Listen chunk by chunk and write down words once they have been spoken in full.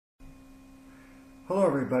Hello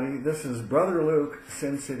everybody, this is Brother Luke,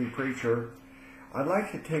 Sin City Preacher. I'd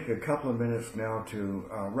like to take a couple of minutes now to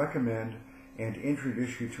recommend and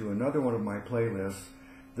introduce you to another one of my playlists.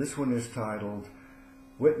 This one is titled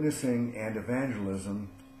Witnessing and Evangelism,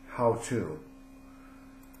 How To.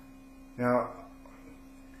 Now,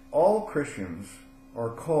 all Christians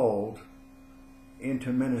are called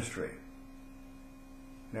into ministry.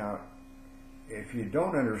 Now, if you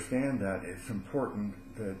don't understand that, it's important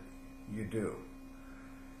that you do.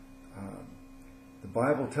 The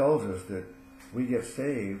Bible tells us that we get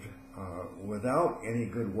saved without any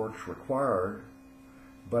good works required,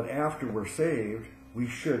 but after we're saved, we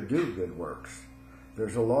should do good works.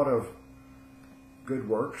 There's a lot of good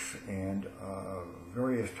works and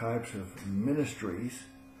various types of ministries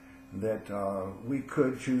that we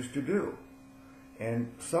could choose to do.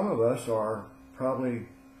 And some of us are probably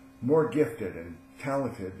more gifted and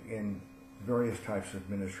talented in various types of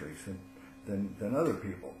ministries than other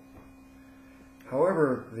people.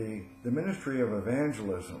 However, the ministry of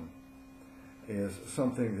evangelism is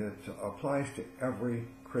something that applies to every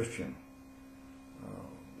Christian.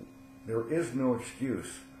 There is no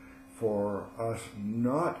excuse for us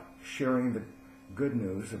not sharing the good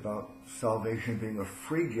news about salvation being a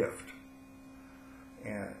free gift.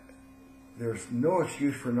 And there's no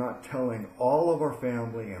excuse for not telling all of our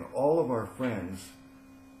family and all of our friends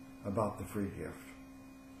about the free gift.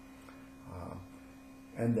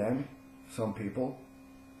 And then some people,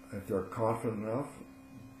 if they're confident enough,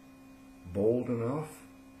 bold enough,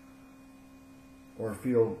 or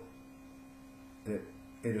feel that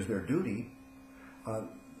it is their duty,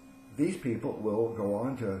 these people will go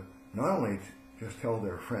on to not only just tell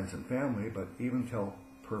their friends and family, but even tell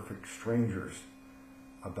perfect strangers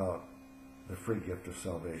about the free gift of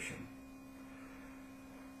salvation.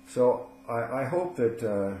 So I hope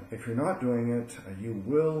that if you're not doing it, you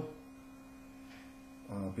will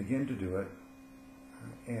begin to do it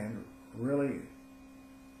and really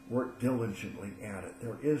work diligently at it.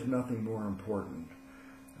 There is nothing more important.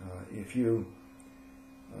 If you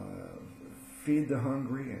feed the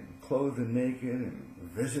hungry and clothe the naked and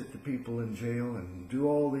visit the people in jail and do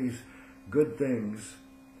all these good things,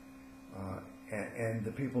 and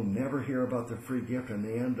the people never hear about the free gift and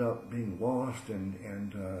they end up being lost and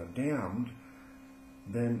damned,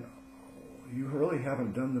 then you really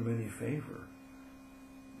haven't done them any favor.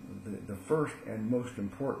 The first and most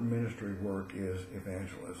important ministry work is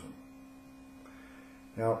evangelism.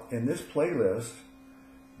 Now, in this playlist,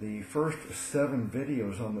 the first 7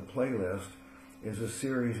 videos on the playlist is a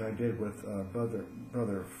series I did with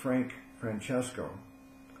Brother Frank Francesco.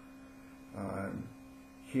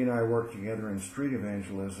 He and I worked together in street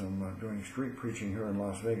evangelism, doing street preaching here in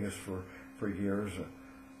Las Vegas for years.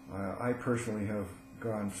 I personally have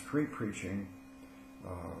gone street preaching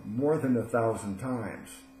more than 1,000 times.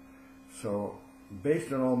 So,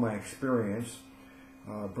 based on all my experience,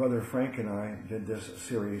 Brother Frank and I did this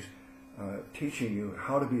series teaching you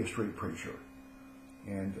how to be a street preacher.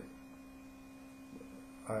 And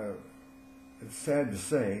it's sad to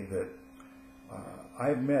say that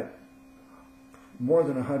I've met more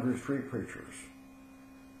than 100 street preachers.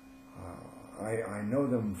 I know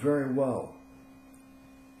them very well,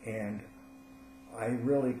 and I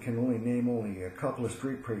really can only name only a couple of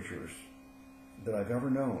street preachers that I've ever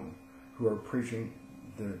known who are preaching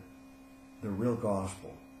the real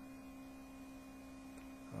gospel.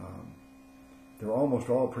 They're almost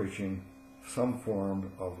all preaching some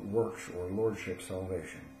form of works or lordship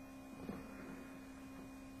salvation.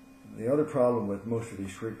 The other problem with most of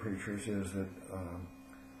these street preachers is that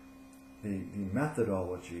the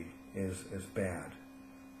methodology is bad.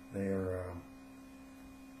 They are,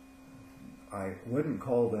 I wouldn't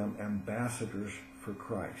call them ambassadors for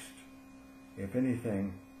Christ. If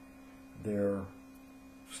anything, their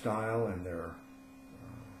style and their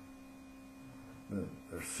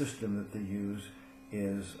system that they use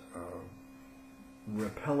is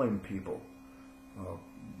repelling people,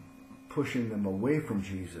 pushing them away from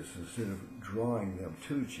Jesus instead of drawing them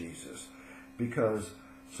to Jesus, because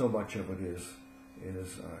so much of it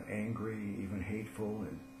is angry, even hateful,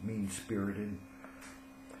 and mean-spirited.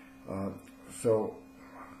 So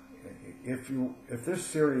if this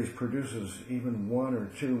series produces even 1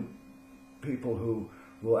 or 2 people who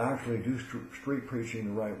will actually do street preaching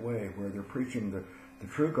the right way, where they're preaching the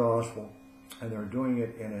true gospel and they're doing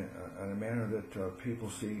it in a manner that people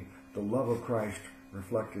see the love of Christ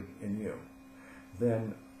reflected in you,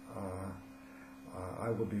 then I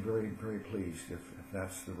will be very, very pleased if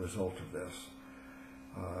that's the result of this.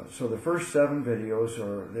 So the first 7 videos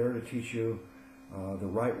are there to teach you the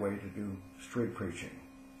right way to do street preaching.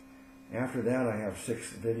 After that, I have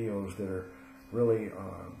 6 videos that are really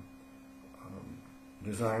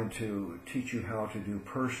designed to teach you how to do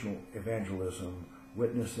personal evangelism,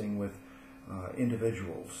 witnessing with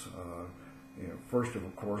individuals. First,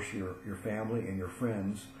 of course, your family and your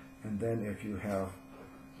friends, and then if you have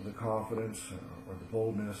the confidence or the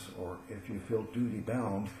boldness, or if you feel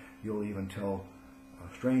duty-bound, you'll even tell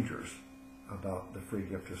strangers about the free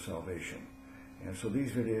gift of salvation. And so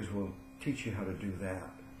these videos will teach you how to do that.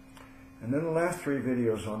 And then the last 3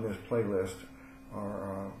 videos on this playlist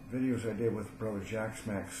are videos I did with Brother Jack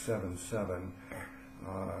Smack 77.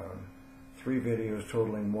 3 videos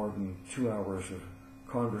totaling more than 2 hours of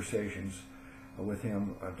conversations with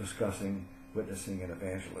him discussing witnessing and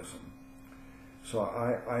evangelism. So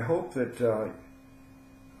I hope that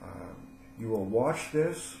you will watch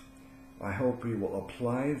this. I hope you will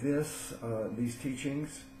apply these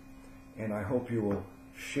teachings, and I hope you will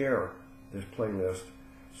share this playlist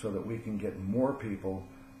so that we can get more people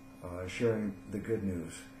sharing the good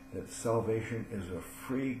news that salvation is a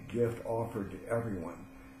free gift offered to everyone,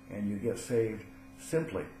 and you get saved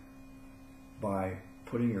simply by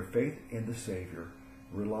putting your faith in the Savior,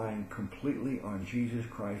 relying completely on Jesus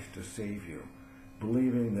Christ to save you,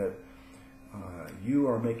 believing that you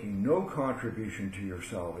are making no contribution to your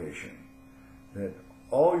salvation, that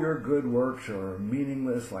all your good works are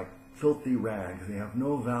meaningless like filthy rags. They have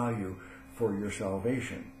no value for your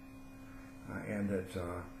salvation, and that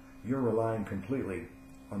you're relying completely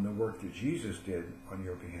on the work that Jesus did on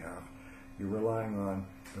your behalf. You're relying on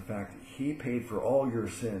the fact that He paid for all your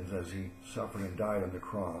sins as He suffered and died on the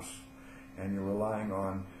cross, and you're relying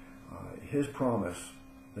on His promise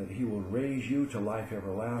that He will raise you to life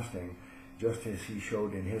everlasting, just as He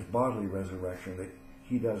showed in His bodily resurrection that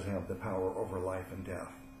He does have the power over life and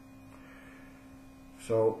death.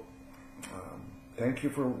 So, thank you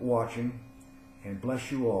for watching, and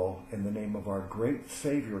bless you all in the name of our great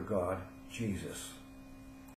Savior God, Jesus.